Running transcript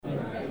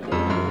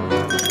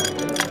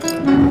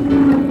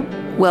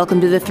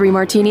Welcome to the Three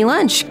Martini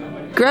Lunch.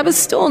 Grab a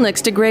stool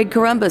next to Greg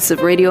Columbus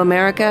of Radio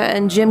America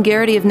and Jim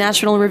Garrity of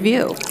National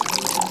Review.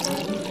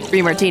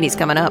 Three Martinis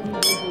coming up.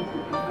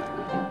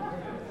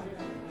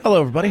 Hello,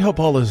 everybody. Hope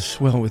all is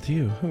well with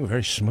you. Ooh,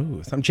 very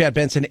smooth. I'm Chad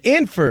Benson,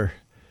 in for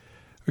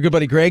our good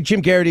buddy Greg.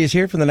 Jim Garrity is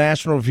here from the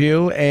National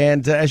Review,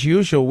 and as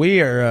usual, we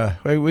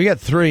got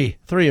three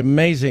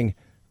amazing,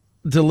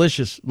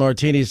 delicious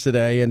martinis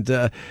today.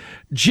 And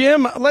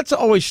Jim, let's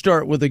always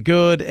start with the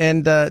good.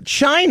 And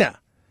China,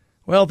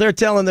 well, they're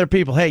telling their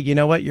people, hey, you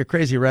know what? Your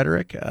crazy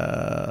rhetoric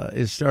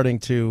is starting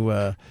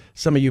to.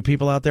 Some of you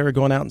people out there are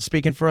going out and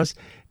speaking for us.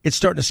 It's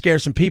starting to scare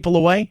some people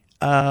away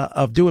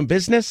of doing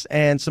business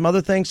and some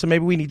other things. So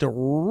maybe we need to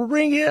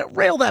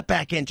rail that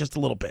back in just a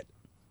little bit.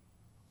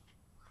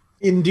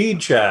 Indeed,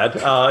 Chad.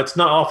 It's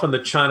not often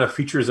that China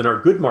features in our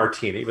good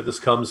martini, but this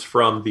comes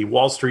from the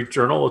Wall Street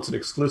Journal. It's an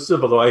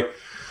exclusive, although I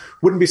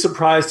wouldn't be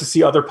surprised to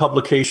see other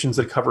publications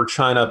that cover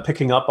China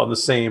picking up on the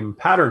same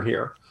pattern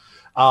here.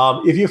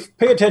 If you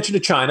pay attention to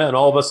China, and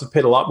all of us have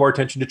paid a lot more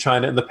attention to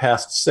China in the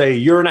past, say,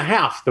 year and a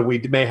half than we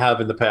may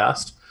have in the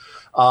past,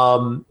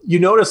 you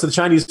notice that the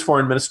Chinese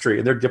Foreign Ministry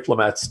and their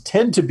diplomats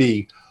tend to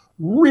be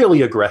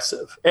really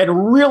aggressive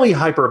and really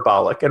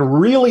hyperbolic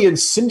and really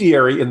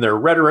incendiary in their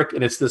rhetoric.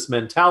 And it's this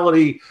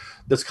mentality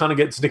that's kind of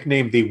gets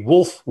nicknamed the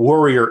wolf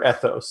warrior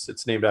ethos.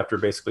 It's named after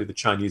basically the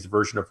Chinese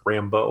version of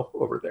Rambo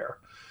over there.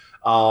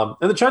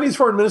 And the Chinese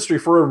Foreign Ministry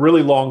for a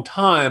really long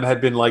time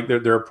had been like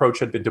their approach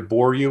had been to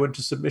bore you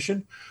into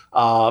submission.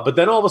 But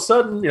then all of a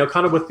sudden,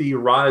 kind of with the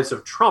rise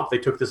of Trump, they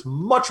took this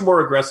much more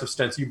aggressive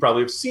stance you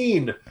probably have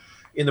seen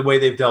in the way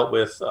they've dealt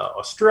with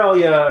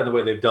Australia and the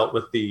way they've dealt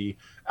with the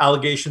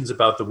allegations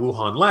about the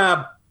Wuhan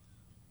lab.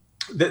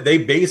 That they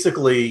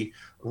basically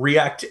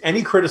react to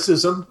any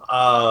criticism,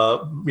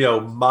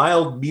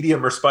 mild,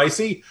 medium, or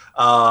spicy.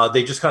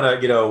 They just kind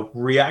of,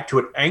 react to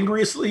it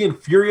angriously and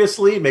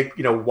furiously, make,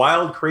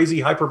 wild, crazy,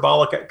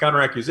 hyperbolic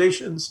counter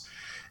accusations.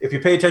 If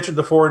you pay attention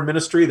to the foreign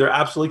ministry, they're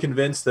absolutely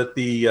convinced that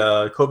the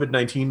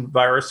COVID-19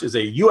 virus is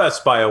a U.S.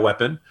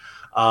 bioweapon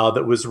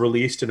that was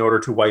released in order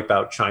to wipe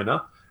out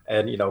China.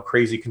 And,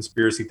 crazy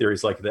conspiracy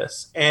theories like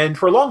this. And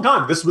for a long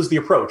time, this was the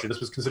approach. And this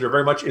was considered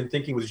very much in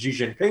thinking with Xi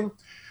Jinping.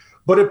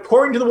 But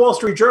according to the Wall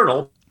Street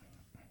Journal,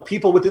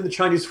 people within the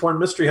Chinese Foreign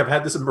Ministry have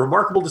had this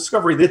remarkable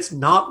discovery that it's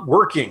not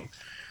working.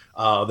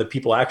 That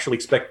people actually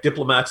expect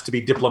diplomats to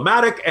be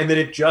diplomatic, and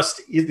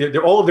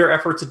that all of their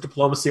efforts at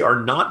diplomacy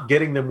are not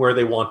getting them where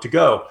they want to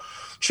go.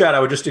 Chad, I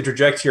would just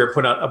interject here and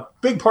point out a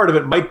big part of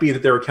it might be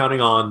that they were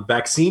counting on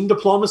vaccine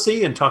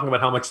diplomacy and talking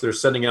about how much they're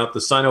sending out the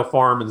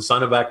Sinopharm and the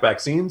Sinovac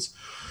vaccines.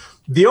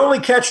 The only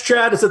catch,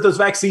 Chad, is that those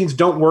vaccines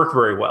don't work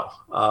very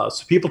well.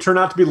 So people turn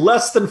out to be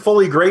less than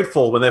fully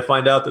grateful when they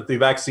find out that the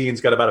vaccine's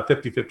got about a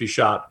 50-50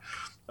 shot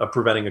of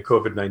preventing a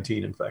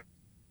COVID-19 infection.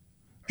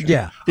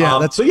 Yeah.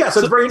 So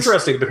it's very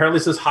interesting. Apparently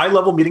it says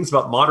high-level meetings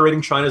about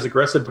moderating China's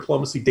aggressive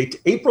diplomacy date to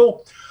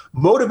April,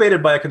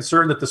 motivated by a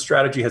concern that the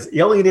strategy has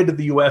alienated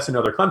the U.S. and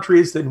other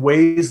countries in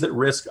ways that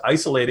risk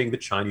isolating the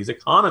Chinese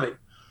economy.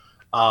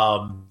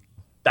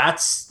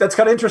 That's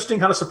kind of interesting,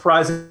 kind of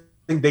surprising.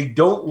 They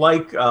don't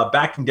like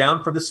backing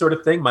down from this sort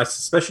of thing. My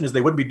suspicion is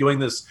they wouldn't be doing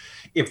this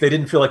if they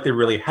didn't feel like they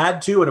really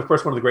had to. And of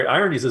course, one of the great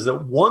ironies is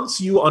that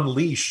once you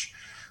unleash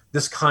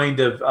this kind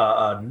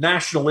of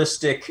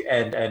nationalistic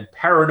and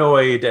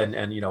paranoid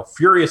and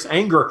furious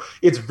anger,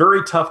 it's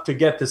very tough to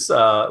get this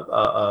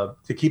to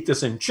keep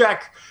this in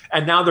check.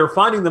 And now they're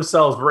finding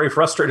themselves very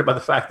frustrated by the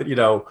fact that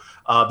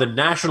the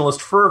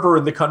nationalist fervor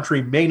in the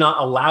country may not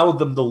allow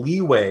them the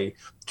leeway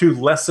to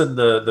lessen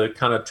the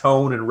kind of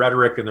tone and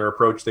rhetoric and their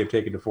approach they've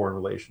taken to foreign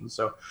relations.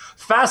 So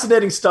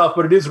fascinating stuff,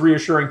 but it is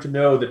reassuring to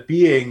know that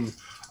being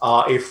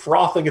a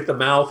frothing at the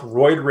mouth,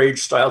 roid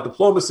rage style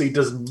diplomacy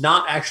does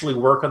not actually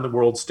work on the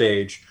world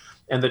stage,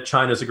 and that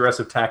China's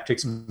aggressive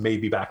tactics may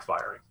be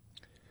backfiring.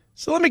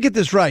 So let me get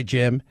this right,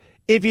 Jim.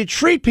 If you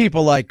treat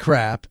people like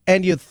crap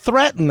and you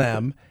threaten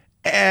them,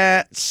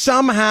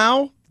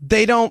 somehow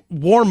they don't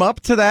warm up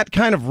to that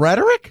kind of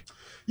rhetoric?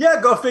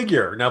 Yeah, go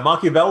figure. Now,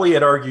 Machiavelli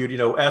had argued,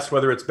 asked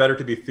whether it's better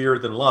to be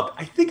feared than loved.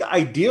 I think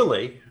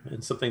ideally,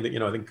 and something that,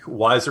 I think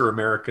wiser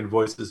American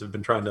voices have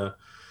been trying to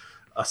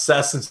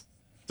assess since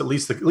at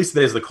least the days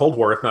of the Cold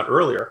War, if not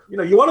earlier.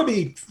 You want to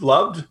be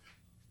loved,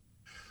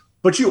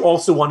 but you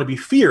also want to be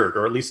feared,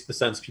 or at least in the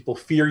sense people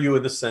fear you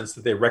in the sense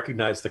that they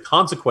recognize the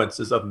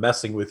consequences of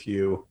messing with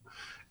you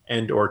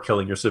and or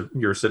killing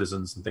your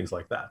citizens and things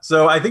like that.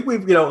 So I think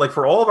we've,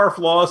 for all of our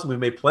flaws, and we've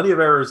made plenty of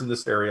errors in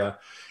this area,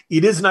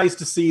 it is nice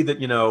to see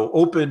that,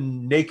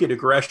 open, naked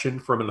aggression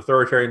from an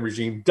authoritarian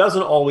regime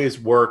doesn't always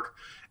work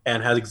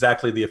and has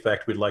exactly the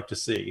effect we'd like to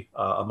see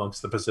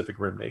amongst the Pacific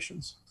Rim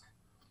nations.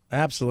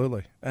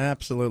 Absolutely.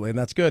 And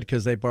that's good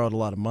because they borrowed a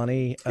lot of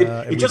money.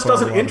 It just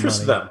doesn't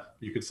interest them,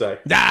 you could say.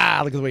 Look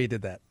at the way you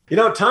did that.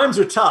 Times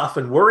are tough,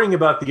 and worrying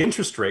about the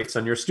interest rates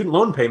on your student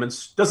loan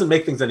payments doesn't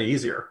make things any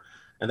easier.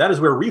 And that is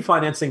where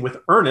refinancing with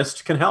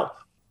Earnest can help.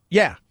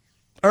 Yeah.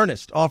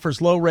 Earnest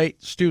offers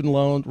low-rate student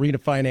loan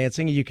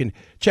refinancing. You can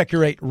check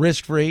your rate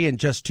risk-free in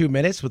just 2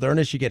 minutes. With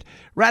Earnest, you get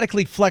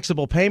radically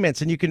flexible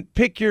payments, and you can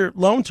pick your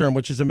loan term,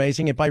 which is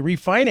amazing. And by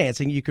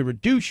refinancing, you can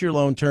reduce your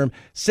loan term,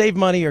 save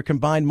money, or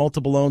combine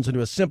multiple loans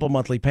into a simple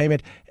monthly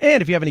payment.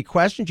 And if you have any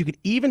questions, you can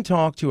even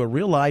talk to a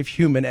real-life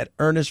human at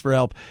Earnest for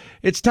help.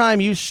 It's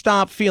time you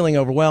stop feeling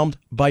overwhelmed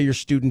by your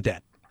student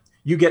debt.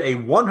 You get a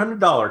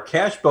 $100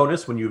 cash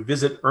bonus when you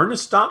visit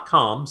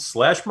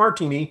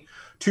earnest.com/martini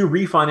to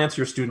refinance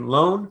your student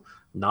loan.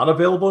 Not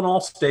available in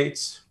all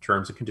states.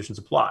 Terms and conditions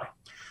apply.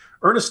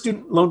 Earnest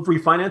student loan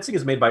refinancing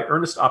is made by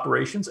Earnest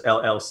Operations,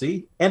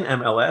 LLC,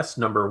 NMLS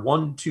number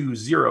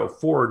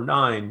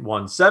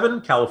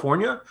 1204917,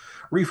 California.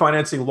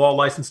 Refinancing law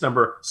license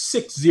number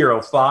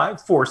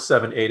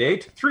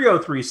 6054788,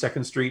 303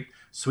 2nd Street,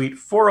 Suite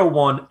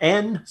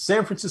 401N,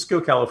 San Francisco,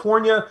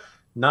 California,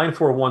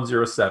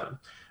 94107.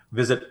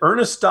 Visit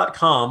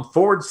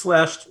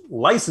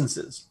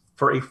earnest.com/licenses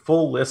for a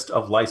full list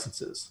of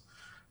licenses.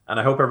 And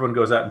I hope everyone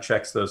goes out and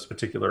checks those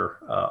particular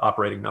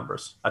operating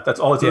numbers. That's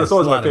always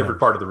my favorite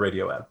part of the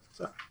radio ad.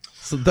 So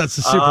that's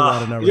a super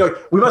lot of numbers.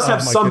 We must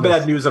have some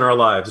bad news in our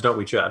lives, don't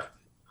we, Chad?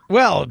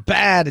 Well,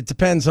 bad, it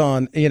depends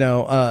on,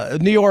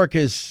 New York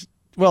is,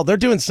 they're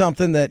doing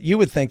something that you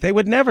would think they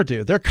would never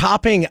do. They're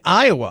copying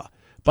Iowa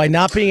by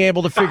not being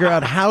able to figure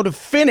out how to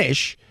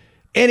finish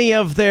any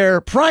of their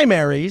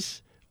primaries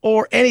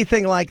or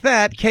anything like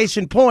that. Case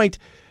in point,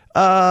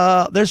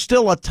 there's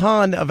still a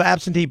ton of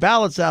absentee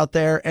ballots out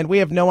there, and we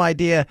have no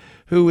idea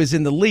who is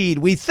in the lead.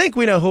 We think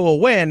we know who will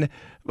win,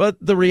 but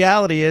the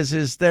reality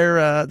is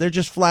they're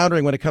just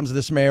floundering when it comes to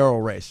this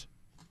mayoral race.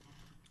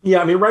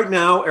 Yeah, I mean, right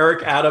now,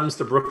 Eric Adams,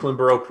 the Brooklyn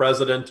Borough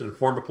president and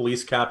former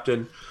police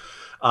captain,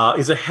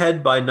 is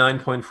ahead by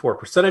 9.4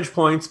 percentage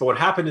points. But what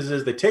happened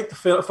is they take the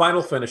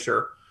final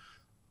finisher,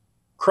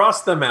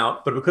 cross them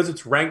out, but because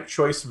it's ranked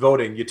choice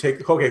voting, you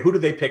take, who do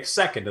they pick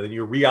second? And then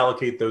you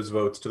reallocate those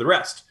votes to the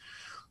rest.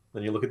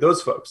 Then you look at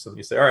those folks and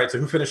you say, all right, so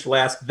who finished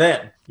last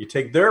then? You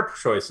take their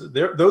choices,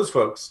 those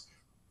folks,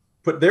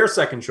 put their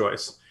second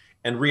choice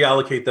and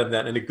reallocate them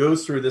then. And it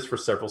goes through this for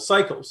several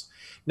cycles.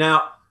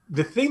 Now,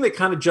 the thing that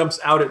kind of jumps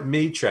out at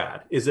me,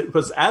 Chad, is it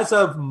was as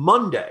of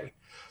Monday,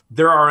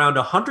 there are around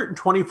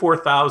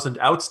 124,000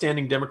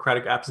 outstanding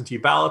Democratic absentee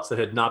ballots that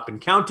had not been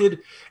counted,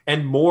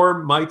 and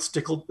more might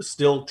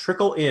still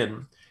trickle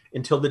in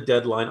until the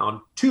deadline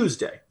on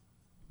Tuesday.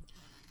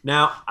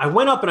 Now, I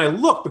went up and I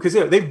looked because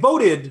they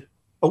voted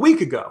a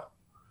week ago.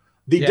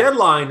 The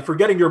deadline for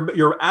getting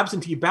your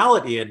absentee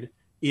ballot in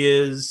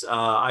is,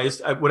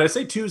 when I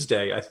say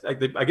Tuesday,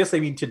 I guess they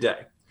mean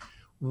today.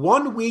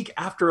 1 week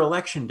after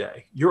Election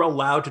Day, you're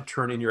allowed to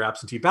turn in your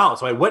absentee ballot.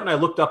 So I went and I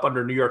looked up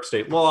under New York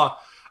state law.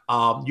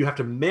 You have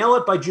to mail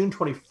it by June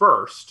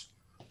 21st,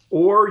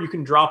 or you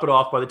can drop it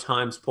off by the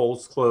time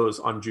polls close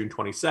on June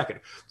 22nd.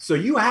 So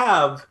you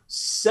have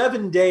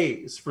 7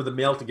 days for the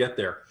mail to get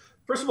there.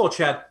 First of all,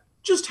 Chad,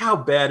 just how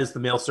bad is the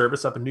mail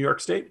service up in New York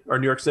State or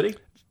New York City?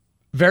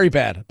 Very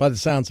bad, by the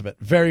sounds of it.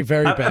 Very,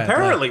 very bad.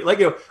 Apparently,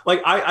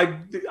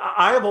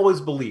 I have always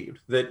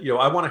believed that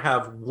I want to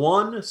have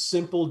one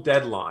simple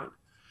deadline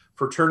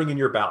for turning in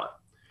your ballot.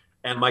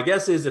 And my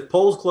guess is if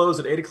polls close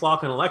at 8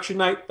 o'clock on election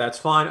night, that's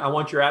fine. I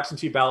want your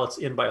absentee ballots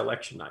in by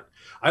election night.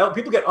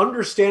 People get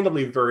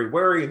understandably very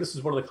wary, and this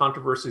is one of the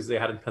controversies they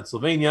had in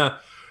Pennsylvania,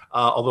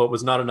 although it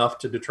was not enough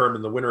to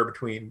determine the winner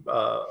between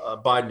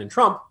Biden and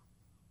Trump.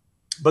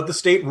 But the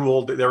state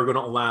ruled that they were going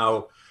to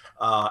allow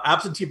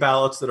absentee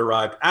ballots that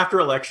arrived after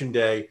Election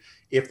Day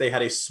if they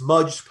had a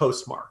smudged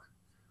postmark.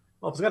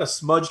 Well, if it's got a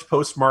smudged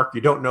postmark,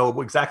 you don't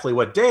know exactly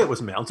what day it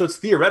was mailed. So it's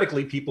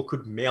theoretically people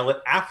could mail it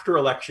after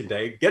Election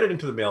Day, get it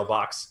into the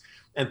mailbox,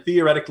 and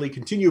theoretically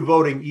continue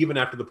voting even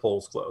after the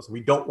polls close. We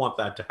don't want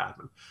that to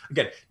happen.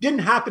 Again, didn't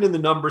happen in the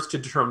numbers to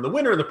determine the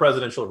winner in the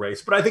presidential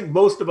race, but I think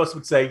most of us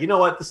would say, you know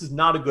what, this is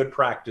not a good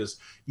practice.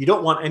 You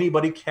don't want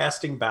anybody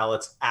casting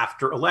ballots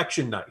after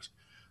election night,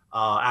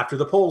 after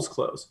the polls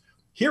close.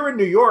 Here in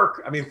New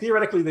York, I mean,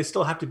 theoretically, they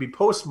still have to be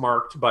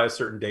postmarked by a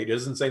certain date. It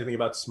doesn't say anything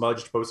about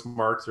smudged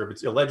postmarks or if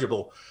it's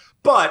illegible.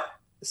 But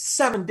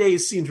 7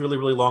 days seems really,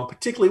 really long,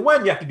 particularly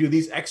when you have to do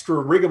these extra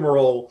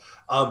rigmarole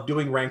of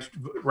doing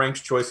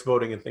ranked choice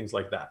voting and things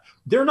like that.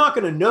 They're not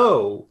going to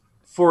know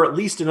for at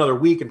least another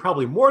week and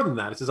probably more than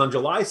that. It says on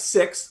July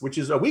 6th, which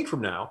is a week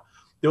from now,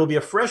 there will be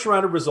a fresh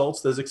round of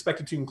results that is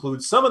expected to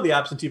include some of the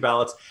absentee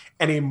ballots,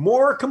 and a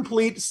more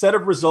complete set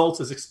of results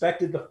is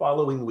expected the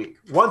following week.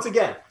 Once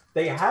again,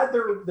 they had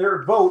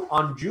their vote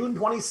on June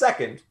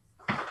 22nd,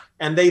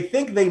 and they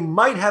think they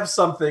might have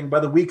something by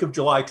the week of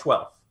July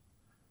 12th.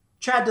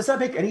 Chad, does that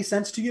make any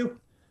sense to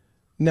you?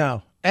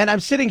 No. And I'm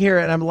sitting here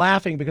and I'm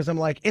laughing because I'm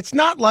like, it's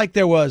not like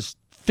there was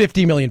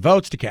 50 million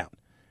votes to count.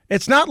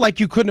 It's not like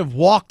you couldn't have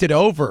walked it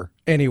over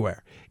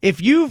anywhere.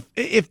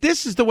 If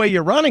this is the way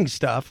you're running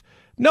stuff,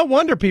 no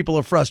wonder people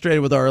are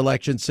frustrated with our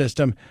election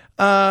system.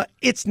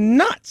 It's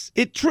nuts.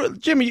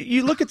 Jimmy,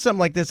 you look at something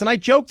like this, and I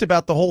joked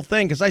about the whole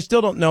thing because I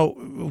still don't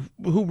know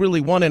who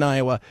really won in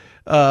Iowa,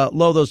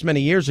 those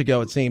many years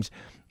ago, it seems.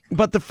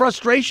 But the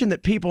frustration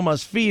that people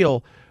must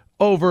feel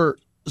over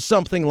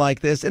something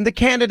like this. And the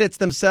candidates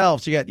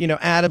themselves, you got,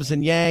 Adams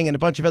and Yang and a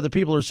bunch of other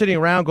people are sitting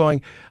around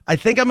going, I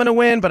think I'm going to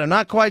win, but I'm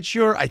not quite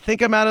sure. I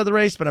think I'm out of the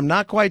race, but I'm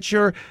not quite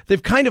sure.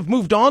 They've kind of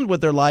moved on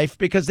with their life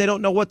because they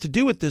don't know what to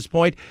do at this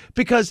point,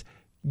 because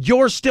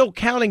you're still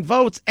counting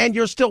votes and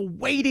you're still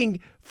waiting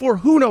for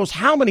who knows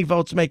how many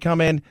votes may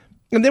come in.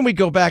 And then we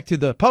go back to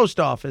the post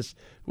office,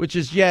 which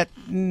is yet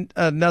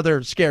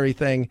another scary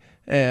thing,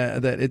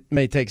 that it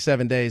may take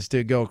 7 days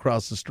to go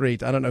across the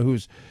street. I don't know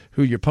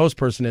who your post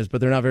person is, but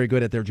they're not very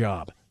good at their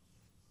job.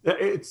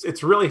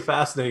 It's really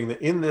fascinating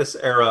that in this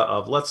era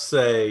of, let's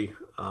say,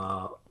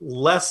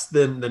 less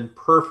than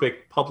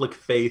perfect public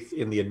faith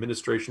in the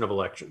administration of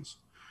elections,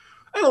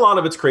 and a lot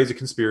of it's crazy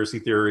conspiracy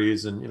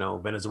theories and,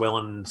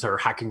 Venezuelans are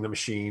hacking the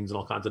machines and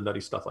all kinds of nutty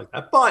stuff like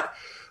that. But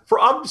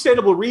for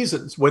understandable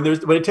reasons, when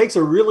it takes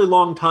a really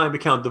long time to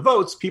count the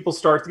votes, people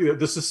start,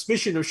 the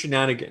suspicion of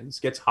shenanigans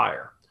gets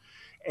higher.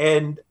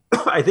 And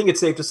I think it's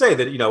safe to say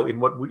that, in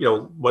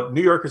what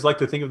New Yorkers like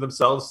to think of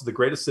themselves as the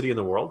greatest city in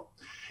the world.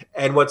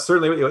 And what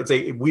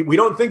certainly, we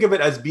don't think of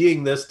it as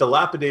being this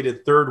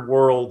dilapidated third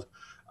world,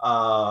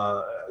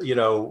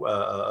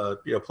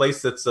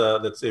 place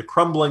that's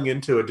crumbling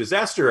into a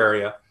disaster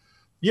area.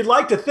 You'd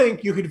like to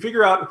think you could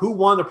figure out who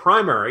won the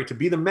primary to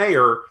be the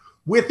mayor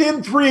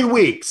within 3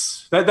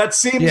 weeks. That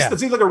seems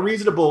like a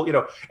reasonable,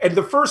 And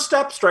the first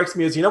step strikes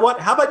me as,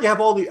 what? How about you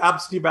have all the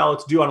absentee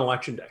ballots due on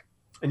election day,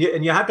 and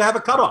you have to have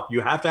a cutoff.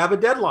 You have to have a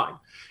deadline.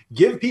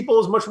 Give people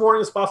as much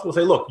warning as possible.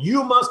 Say, look,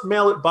 you must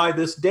mail it by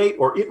this date,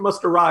 or it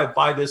must arrive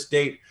by this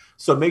date.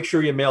 So make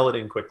sure you mail it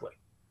in quickly.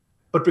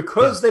 But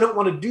because they don't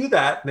want to do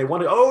that, and they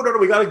want to, no,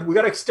 we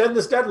got to extend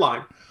this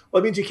deadline.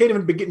 Well, it means you can't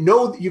even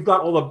know that you've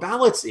got all the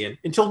ballots in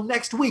until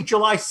next week,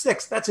 July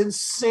 6th. That's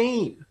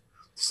insane.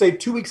 Say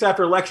 2 weeks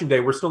after Election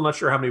Day, we're still not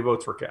sure how many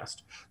votes were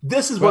cast.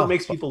 This is what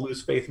makes people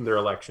lose faith in their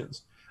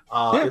elections.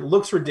 It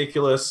looks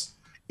ridiculous.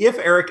 If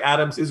Eric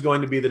Adams is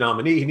going to be the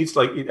nominee, he needs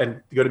to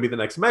and going to be the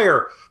next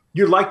mayor.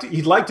 He'd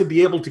like to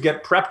be able to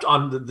get prepped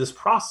on this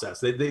process.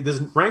 This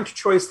ranked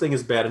choice thing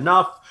is bad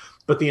enough,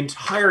 but the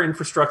entire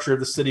infrastructure of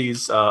the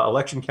city's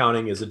election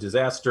counting is a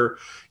disaster.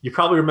 You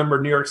probably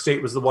remember New York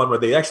State was the one where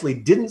they actually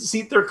didn't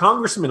seat their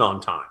congressman on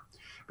time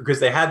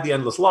because they had the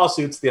endless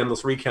lawsuits, the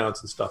endless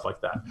recounts, and stuff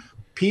like that.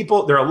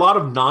 There are a lot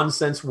of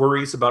nonsense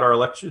worries about our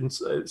election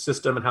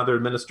system and how they're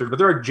administered, but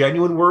there are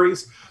genuine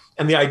worries.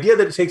 And the idea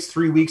that it takes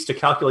 3 weeks to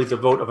calculate the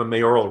vote of a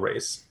mayoral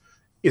race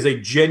is a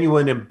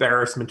genuine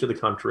embarrassment to the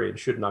country and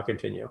should not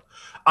continue.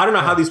 I don't know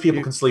how these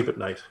people can sleep at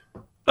night.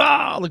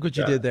 Oh, look what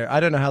you did there. I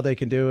don't know how they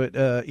can do it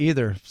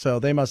either. So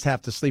they must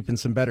have to sleep in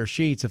some better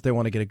sheets if they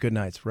want to get a good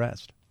night's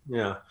rest.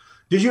 Yeah.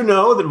 Did you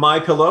know that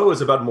MyPillow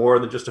is about more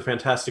than just a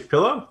fantastic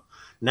pillow?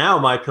 Now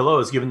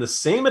MyPillow is given the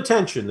same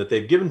attention that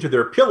they've given to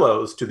their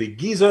pillows to the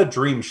Giza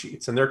Dream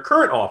Sheets. And their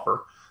current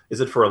offer is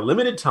that for a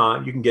limited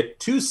time, you can get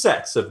 2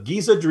 sets of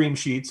Giza Dream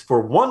Sheets for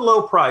one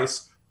low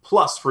price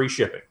plus free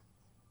shipping.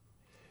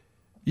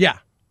 Yeah,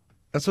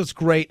 that's what's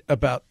great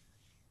about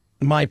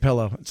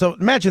MyPillow. So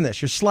imagine this.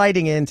 You're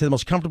sliding into the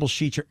most comfortable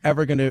sheets you're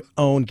ever going to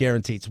own,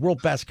 guaranteed. It's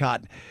world best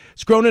cotton.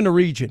 It's grown in a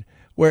region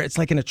where it's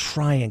like in a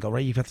triangle,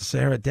 right? You've got the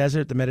Sahara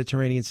Desert, the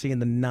Mediterranean Sea,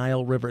 and the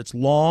Nile River. It's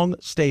long,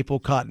 staple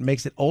cotton.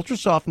 Makes it ultra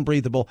soft and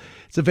breathable.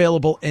 It's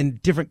available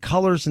in different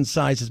colors and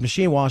sizes,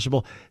 machine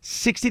washable,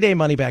 60-day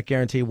money-back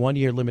guarantee,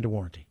 1-year limited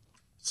warranty.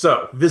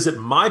 So visit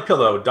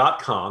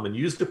MyPillow.com and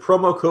use the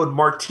promo code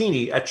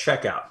Martini at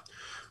checkout.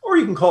 Or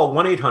you can call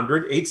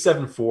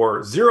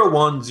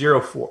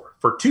 1-800-874-0104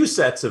 for 2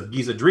 sets of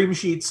Giza Dream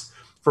Sheets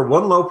for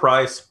one low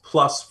price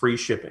plus free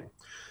shipping.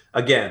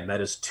 Again,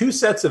 that is 2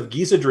 sets of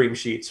Giza Dream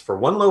Sheets for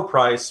one low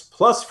price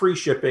plus free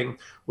shipping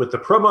with the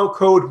promo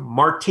code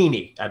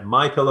Martini at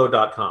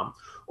MyPillow.com.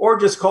 Or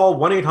just call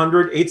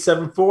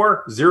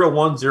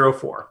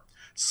 1-800-874-0104.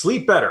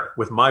 Sleep better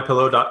with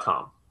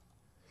MyPillow.com.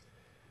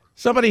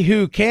 Somebody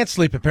who can't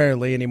sleep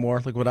apparently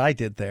anymore, like what I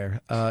did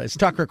there, is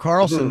Tucker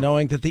Carlson,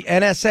 knowing that the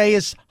NSA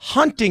is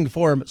hunting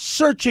for him,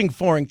 searching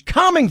for him,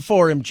 coming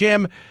for him,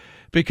 Jim,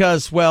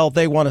 because, well,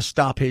 they want to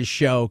stop his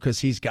show because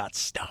he's got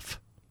stuff.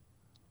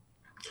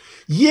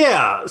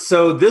 Yeah,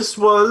 so this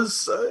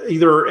was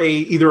either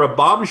a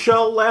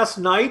bombshell last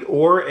night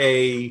or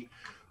if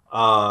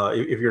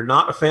you're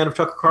not a fan of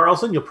Tucker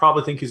Carlson, you'll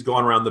probably think he's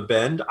gone around the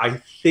bend. I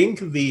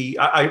think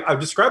I've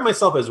described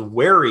myself as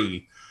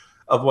wary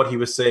of what he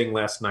was saying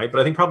last night, but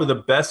I think probably the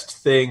best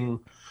thing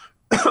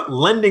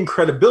lending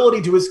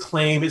credibility to his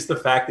claim is the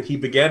fact that he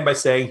began by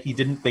saying he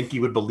didn't think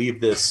he would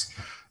believe this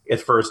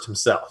at first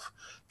himself.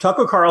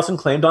 Tucker Carlson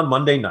claimed on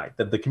Monday night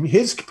that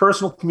his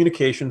personal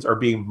communications are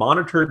being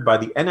monitored by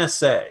the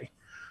NSA,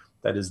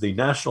 that is the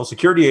National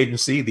Security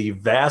Agency, the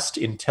vast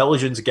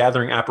intelligence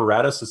gathering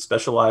apparatus that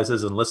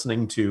specializes in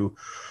listening to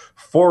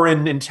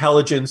foreign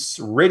intelligence,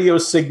 radio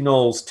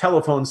signals,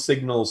 telephone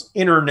signals,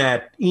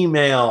 internet,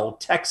 email,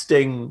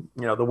 texting,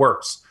 the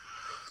works.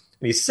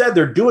 And he said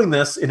they're doing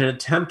this in an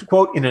attempt,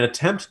 quote, in an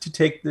attempt to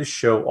take this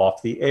show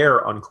off the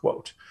air,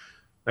 unquote.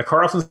 Now,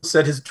 Carlson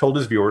told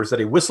his viewers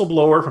that a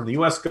whistleblower from the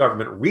U.S.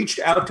 government reached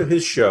out to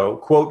his show,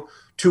 quote,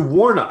 to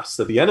warn us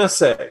that the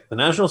NSA, the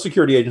National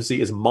Security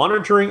Agency, is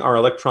monitoring our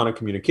electronic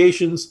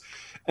communications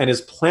and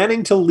is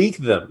planning to leak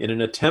them in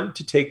an attempt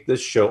to take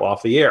this show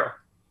off the air.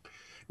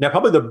 Now,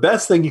 probably the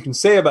best thing you can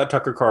say about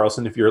Tucker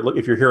Carlson, if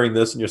you're hearing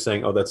this and you're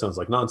saying, oh, that sounds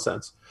like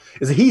nonsense,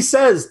 is that he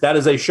says that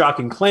is a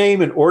shocking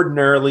claim, and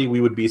ordinarily we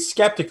would be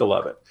skeptical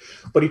of it.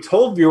 But he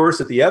told viewers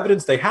that the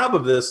evidence they have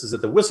of this is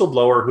that the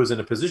whistleblower, who's in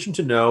a position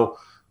to know,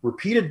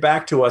 repeated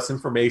back to us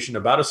information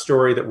about a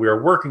story that we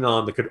are working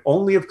on that could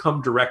only have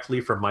come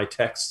directly from my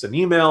texts and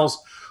emails.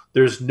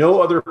 There's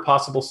no other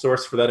possible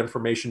source for that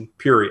information,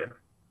 period.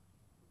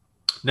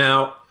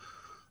 Now,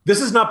 this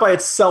is not by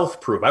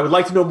itself proof. I would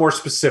like to know more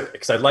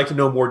specifics. I'd like to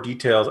know more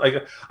details.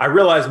 I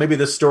realize maybe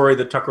this story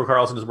that Tucker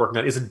Carlson is working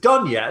on isn't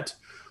done yet,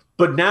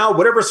 but now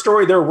whatever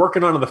story they're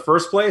working on in the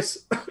first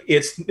place,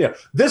 this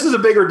is a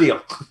bigger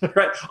deal,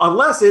 right?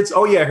 Unless it's,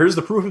 oh yeah, here's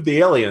the proof of the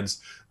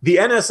aliens. The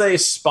NSA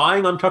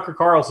spying on Tucker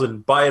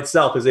Carlson by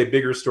itself is a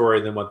bigger story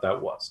than what that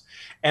was.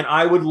 And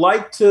I would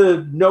like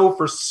to know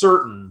for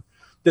certain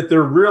that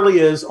there really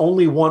is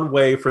only one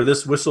way for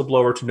this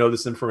whistleblower to know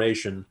this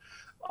information,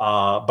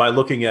 by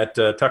looking at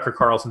Tucker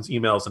Carlson's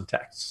emails and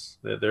texts.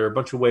 There are a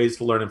bunch of ways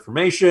to learn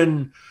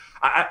information.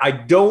 I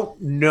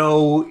don't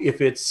know if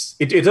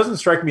it doesn't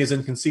strike me as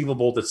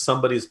inconceivable that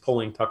somebody's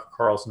pulling Tucker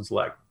Carlson's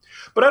leg.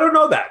 But I don't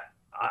know that.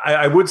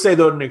 I would say,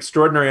 though, an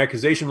extraordinary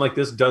accusation like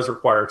this does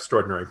require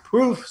extraordinary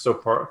proof. So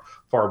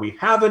far we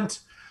haven't.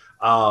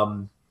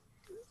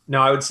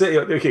 Now, I would say,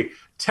 okay,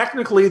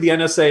 technically, the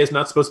NSA is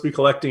not supposed to be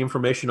collecting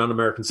information on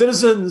American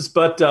citizens,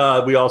 but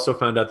we also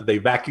found out that they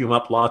vacuum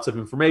up lots of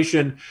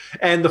information,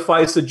 and the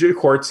FISA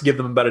courts give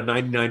them about a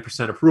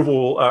 99%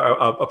 approval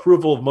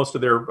of most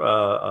of their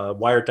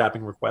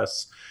wiretapping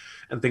requests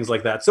and things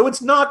like that. So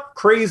it's not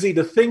crazy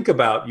to think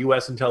about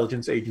U.S.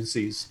 intelligence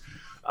agencies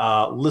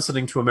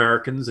listening to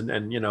Americans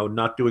and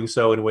not doing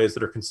so in ways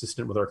that are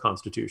consistent with our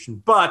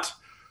Constitution. But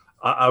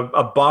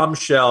a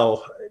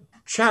bombshell.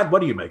 Chad,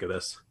 what do you make of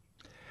this?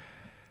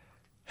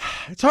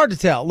 It's hard to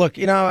tell. Look,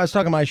 I was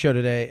talking on my show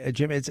today,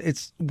 Jim.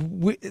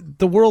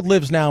 The world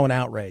lives now in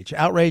outrage.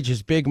 Outrage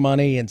is big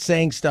money, and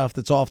saying stuff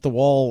that's off the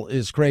wall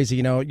is crazy.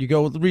 You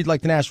go read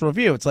like the National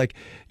Review. It's like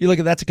you look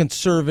at that's a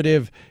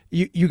conservative.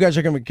 You guys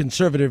are going to be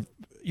conservative.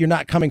 You're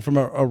not coming from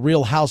a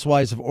Real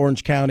Housewives of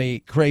Orange County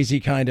crazy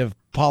kind of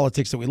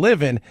politics that we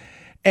live in.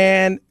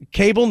 And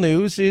cable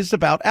news is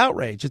about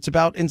outrage. It's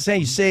about insane.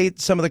 You say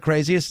some of the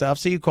craziest stuff,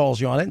 so he calls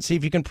you on it and see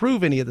if you can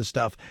prove any of the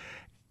stuff.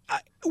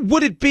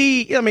 Would it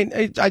be,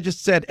 I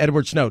just said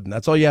Edward Snowden.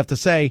 That's all you have to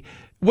say.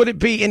 Would it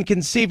be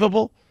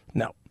inconceivable?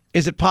 No.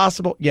 Is it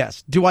possible?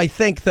 Yes. Do I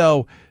think,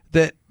 though,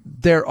 that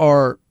there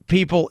are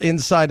people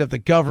inside of the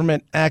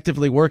government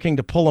actively working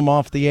to pull him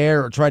off the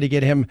air or try to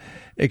get him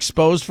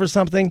exposed for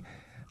something?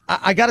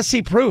 I got to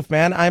see proof,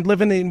 man. I'm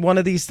living in one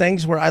of these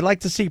things where I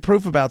like to see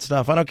proof about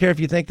stuff. I don't care if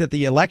you think that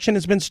the election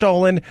has been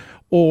stolen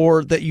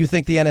or that you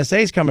think the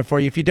NSA is coming for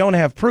you. If you don't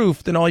have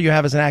proof, then all you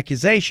have is an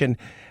accusation.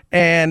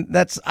 And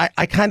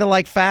I kind of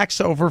like facts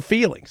over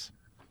feelings.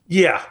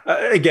 Yeah.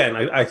 Again,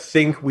 I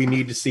think we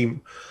need to see.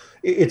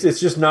 It's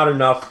just not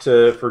enough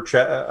for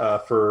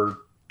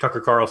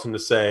Tucker Carlson to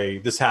say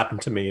this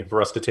happened to me and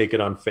for us to take it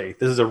on faith.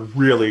 This is a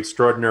really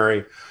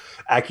extraordinary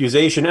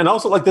accusation. And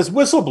also, like, this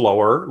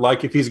whistleblower,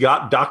 like, if he's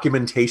got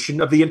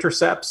documentation of the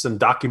intercepts and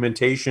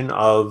documentation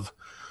of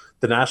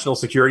the National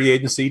Security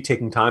Agency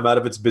taking time out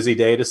of its busy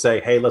day to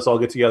say, hey, let's all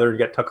get together and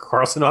get Tucker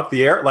Carlson off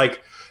the air.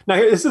 Like, now,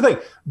 here's the thing.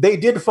 They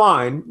did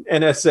find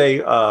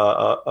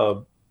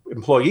NSA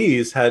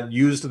employees had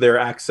used their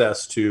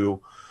access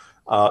to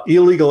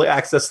illegally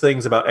access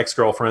things about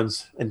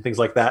ex-girlfriends and things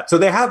like that. So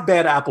they have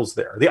bad apples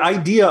there. The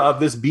idea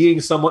of this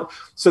being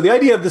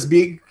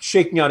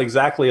shaking out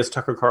exactly as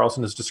Tucker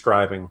Carlson is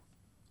describing,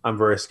 I'm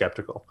very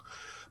skeptical.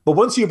 But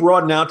once you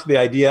broaden out to the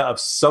idea of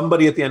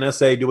somebody at the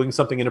NSA doing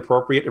something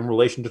inappropriate in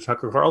relation to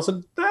Tucker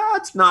Carlson,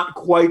 that's not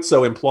quite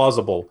so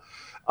implausible.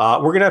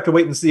 We're going to have to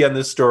wait and see on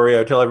this story.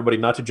 I tell everybody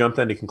not to jump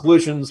to any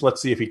conclusions.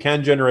 Let's see if he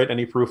can generate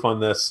any proof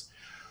on this.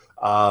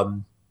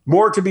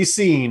 More to be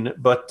seen,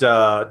 but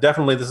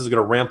definitely this is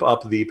going to ramp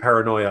up the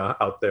paranoia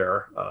out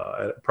there,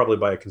 probably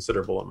by a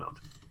considerable amount.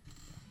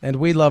 And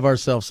we love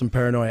ourselves some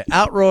paranoia.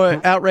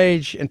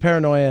 Outrage and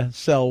paranoia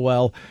sell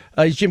well.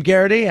 He's Jim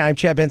Garrity. I'm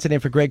Chad Benson in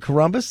for Greg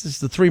Corombos. This is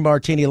the 3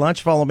 Martini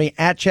Lunch. Follow me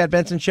at Chad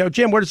Benson Show.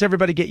 Jim, where does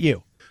everybody get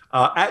you?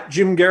 At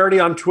Jim Garrity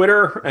on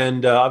Twitter,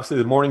 and obviously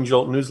the Morning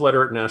Jolt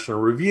newsletter at National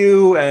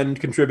Review, and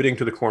contributing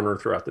to the Corner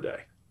throughout the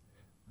day.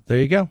 There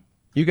you go.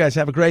 You guys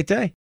have a great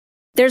day.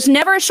 There's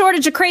never a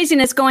shortage of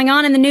craziness going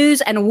on in the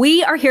news, and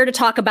we are here to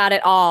talk about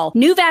it all.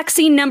 New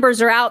vaccine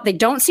numbers are out. They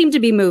don't seem to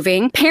be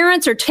moving.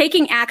 Parents are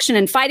taking action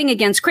and fighting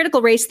against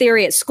critical race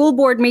theory at school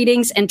board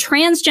meetings, and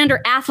transgender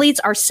athletes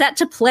are set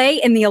to play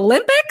in the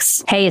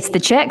Olympics. Hey, it's the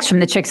Chicks from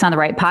the Chicks on the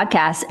Right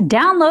podcast.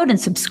 Download and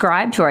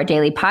subscribe to our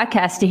daily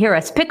podcast to hear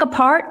us pick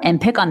apart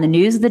and pick on the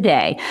news of the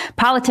day.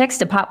 Politics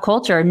to pop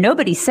culture.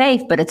 Nobody's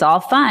safe, but it's all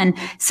fun.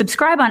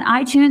 Subscribe on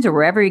iTunes or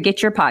wherever you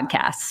get your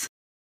podcasts.